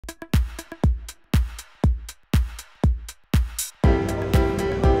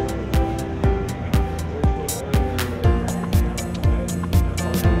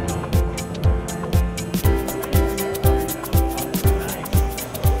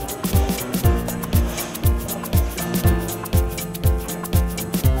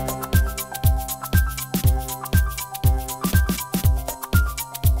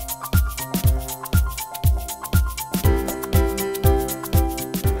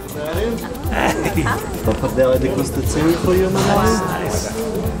Pappardelle degustazioni for you, madame.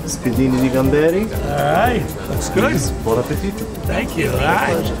 Spiedini di gamberi. All right, looks good. Buon appetito. Thank you. All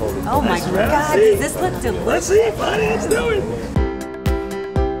right. Oh my God, does this look delicious? Let's see, buddy. Let's do it.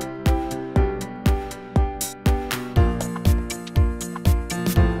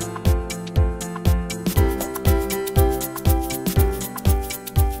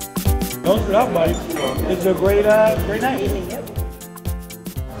 Close it up, buddy. It's a great night.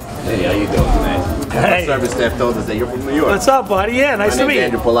 Hey, how you doing, man? Hey. Service staff told us that you're from New York. What's up, buddy? Yeah, nice to My meet name's you.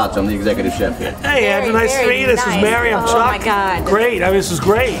 Andrew Palazzo. I'm the executive chef here. Hey, Andrew, nice to meet you. This is nice. Mary. I'm Oh, Chuck. my God. Great. I mean, this is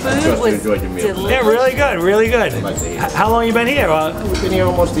great. Food Trust you was enjoyed your meal. delicious. Yeah, really good, really good. Nice to hear. How long you been here? We've been here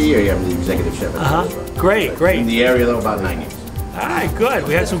almost a year. I'm the executive chef at the restaurant. Great, In great. the area, though, about 9 years. All right, good.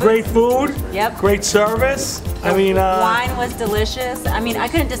 We had some great food. Yep. Great service. I mean, Wine was delicious. I mean, I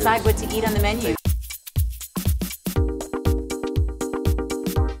couldn't decide what to eat on the menu.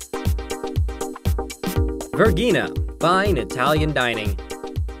 Vergina, fine Italian dining.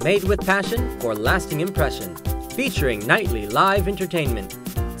 Made with passion for lasting impression. Featuring nightly live entertainment.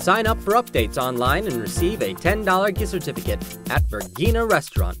 Sign up for updates online and receive a $10 gift certificate at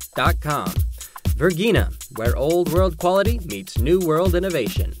verginarestaurant.com. Vergina, where old world quality meets new world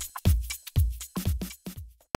innovation.